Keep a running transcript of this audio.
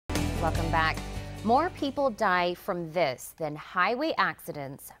Welcome back. More people die from this than highway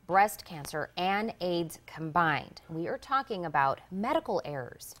accidents, breast cancer, and AIDS combined. We are talking about medical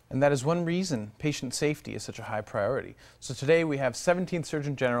errors. And that is one reason patient safety is such a high priority. So today we have 17th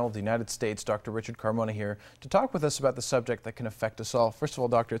Surgeon General of the United States, Dr. Richard Carmona, here to talk with us about the subject that can affect us all. First of all,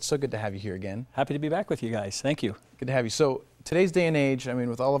 Doctor, it's so good to have you here again. Happy to be back with you guys. Thank you. Good to have you. So today's day and age, I mean,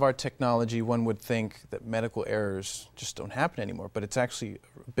 with all of our technology, one would think that medical errors just don't happen anymore, but it's actually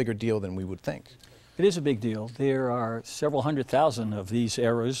a bigger deal than we would think. It is a big deal. There are several 100,000 of these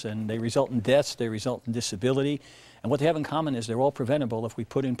errors, and they result in deaths, they result in disability. And what they have in common is they're all preventable if we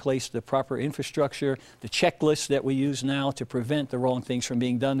put in place the proper infrastructure, the checklists that we use now to prevent the wrong things from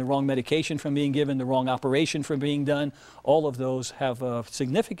being done, the wrong medication from being given, the wrong operation from being done. All of those have a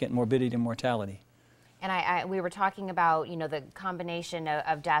significant morbidity and mortality. And we were talking about, you know, the combination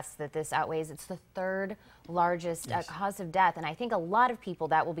of deaths that this outweighs. It's the third largest cause of death. And I think a lot of people,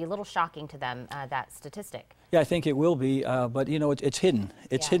 that will be a little shocking to them, that statistic. Yeah, I think it will be, but you know, it's hidden.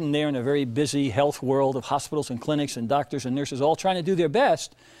 It's hidden there in a very busy health world of hospitals and clinics and doctors and nurses all trying to do their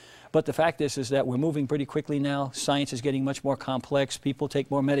best. But the fact is that we're moving pretty quickly now. Science is getting much more complex. People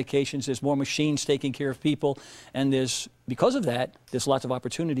take more medications. There's more machines taking care of people. And because of that, there's lots of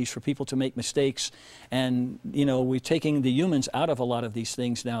opportunities for people to make mistakes. And, you know, we're taking the humans out of a lot of these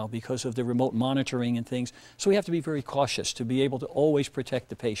things now because of the remote monitoring and things. So we have to be very cautious to be able to always protect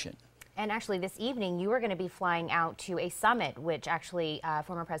the patient. And actually, this evening, you are going to be flying out to a summit, which actually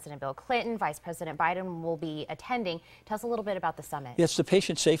former President Bill Clinton, Vice President Biden will be attending. Tell us a little bit about the summit. It's the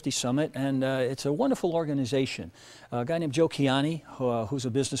Patient Safety Summit, and it's a wonderful organization. A guy named Joe Kiani, who's a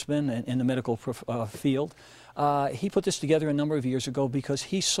businessman in the medical field, he put this together a number of years ago because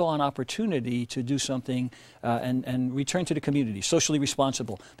he saw an opportunity to do something and return to the community, socially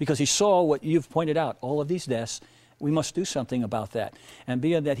responsible, because he saw what you've pointed out, all of these deaths. We must do something about that. And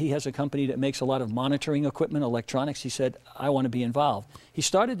being that he has a company that makes a lot of monitoring equipment, electronics, he said, I want to be involved. He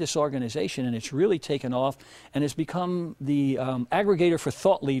started this organization, and it's really taken off, and it's become the aggregator for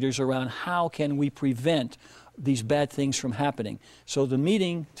thought leaders around how can we prevent these bad things from happening. So the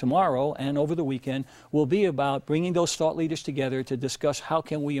meeting tomorrow and over the weekend will be about bringing those thought leaders together to discuss how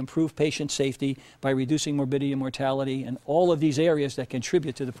can we improve patient safety by reducing morbidity and mortality and all of these areas that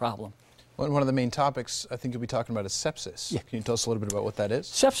contribute to the problem. One of the main topics I think you'll be talking about is sepsis. Yeah. Can you tell us a little bit about what that is?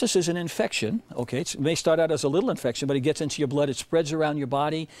 Sepsis is an infection. Okay, it may start out as a little infection, but it gets into your blood, it spreads around your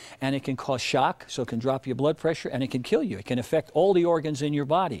body, and it can cause shock, so it can drop your blood pressure, and it can kill you. It can affect all the organs in your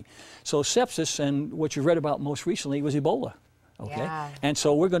body. So sepsis, and what you read about most recently, was Ebola. Okay? Yeah. And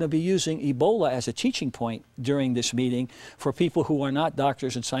so we're going to be using Ebola as a teaching point during this meeting for people who are not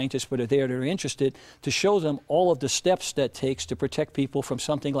doctors and scientists but are there that are interested, to show them all of the steps that it takes to protect people from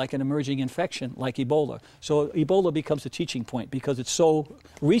something like an emerging infection like Ebola. So Ebola becomes a teaching point because it's so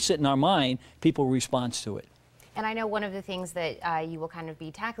recent in our mind, people respond to it. And I know one of the things that you will kind of be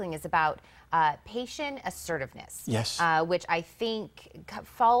tackling is about patient assertiveness. Yes. Which I think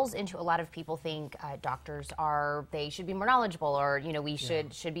falls into a lot of people think doctors they should be more knowledgeable, or, you know, we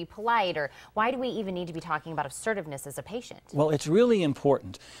should be polite, or why do we even need to be talking about assertiveness as a patient? Well, it's really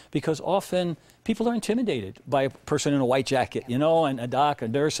important because often people are intimidated by a person in a white jacket, you know, and a doc, a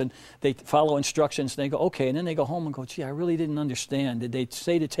nurse, and they follow instructions, and they go, okay, and then they go home and go, gee, I really didn't understand. Did they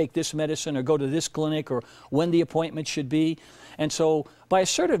say to take this medicine or go to this clinic or when the appointment should be? And so by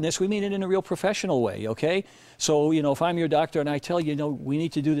assertiveness, we mean it in a real professional way, okay? So, you know, if I'm your doctor and I tell you, you know, we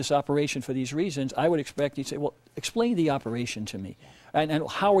need to do this operation for these reasons, I would expect you to say, well, explain the operation to me. And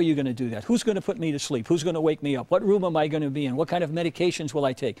how are you going to do that? Who's going to put me to sleep? Who's going to wake me up? What room am I going to be in? What kind of medications will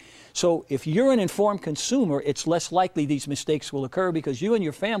I take? So if you're an informed consumer, it's less likely these mistakes will occur because you and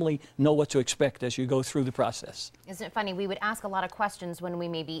your family know what to expect as you go through the process. Isn't it funny? We would ask a lot of questions when we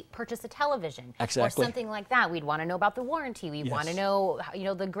maybe purchase a television or something like that. We'd want to know about the warranty. We want to know, you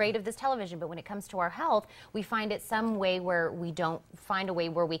know, the grade of this television. But when it comes to our health, we find it some way where we don't find a way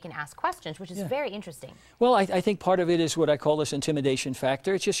where we can ask questions, which is very interesting. Well, I think part of it is what I call this intimidation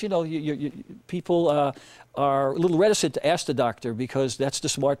factor. It's just, you know, people are a little reticent to ask the doctor because that's the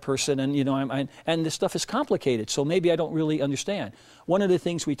smart person, and, you know, and this stuff is complicated, so maybe I don't really understand. One of the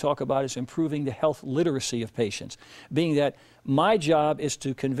things we talk about is improving the health literacy of patients, being that my job is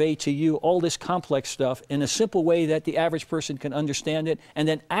to convey to you all this complex stuff in a simple way that the average person can understand it and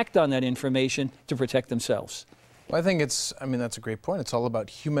then act on that information to protect themselves. Well, I think that's a great point. It's all about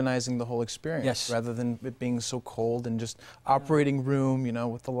humanizing the whole experience rather than it being so cold and just operating room, you know,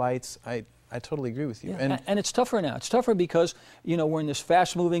 with the lights. I I totally agree with you. Yeah. And it's tougher now. It's tougher because, you know, we're in this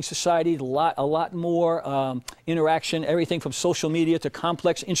fast-moving society, a lot more interaction, everything from social media to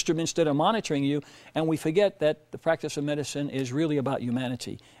complex instruments that are monitoring you, and we forget that the practice of medicine is really about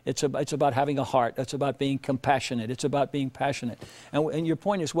humanity. It's about having a heart. It's about being compassionate. It's about being passionate. And your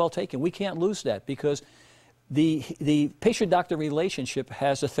point is well taken. We can't lose that because the patient-doctor relationship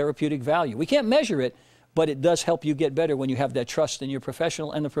has a therapeutic value. We can't measure it, but it does help you get better when you have that trust in your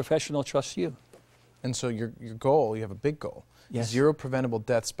professional and the professional trusts you. And so your goal, you have a big goal, yes. 0 preventable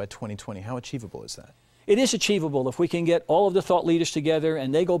deaths by 2020. How achievable is that? It is achievable if we can get all of the thought leaders together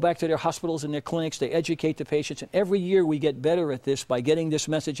and they go back to their hospitals and their clinics, they educate the patients, and every year we get better at this by getting this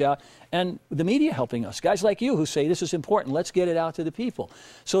message out, and the media helping us. Guys like you who say this is important, let's get it out to the people.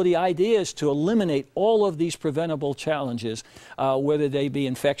 So the idea is to eliminate all of these preventable challenges, whether they be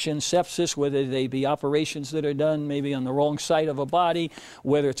infection, sepsis, whether they be operations that are done maybe on the wrong side of a body,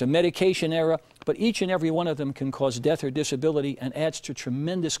 whether it's a medication error, but each and every one of them can cause death or disability and adds to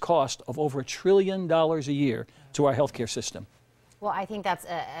tremendous cost of over $1 trillion a year to our healthcare system. Well, I think that's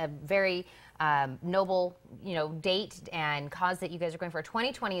a very noble, date and cause that you guys are going for.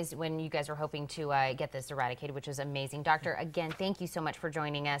 2020 is when you guys are hoping to get this eradicated, which is amazing. Doctor, again, thank you so much for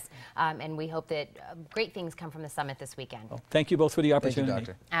joining us, and we hope that great things come from the summit this weekend. Well, thank you both for the opportunity. Thank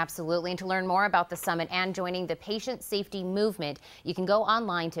you, Doctor. Absolutely. And to learn more about the summit and joining the patient safety movement, you can go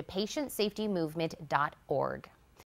online to patientsafetymovement.org.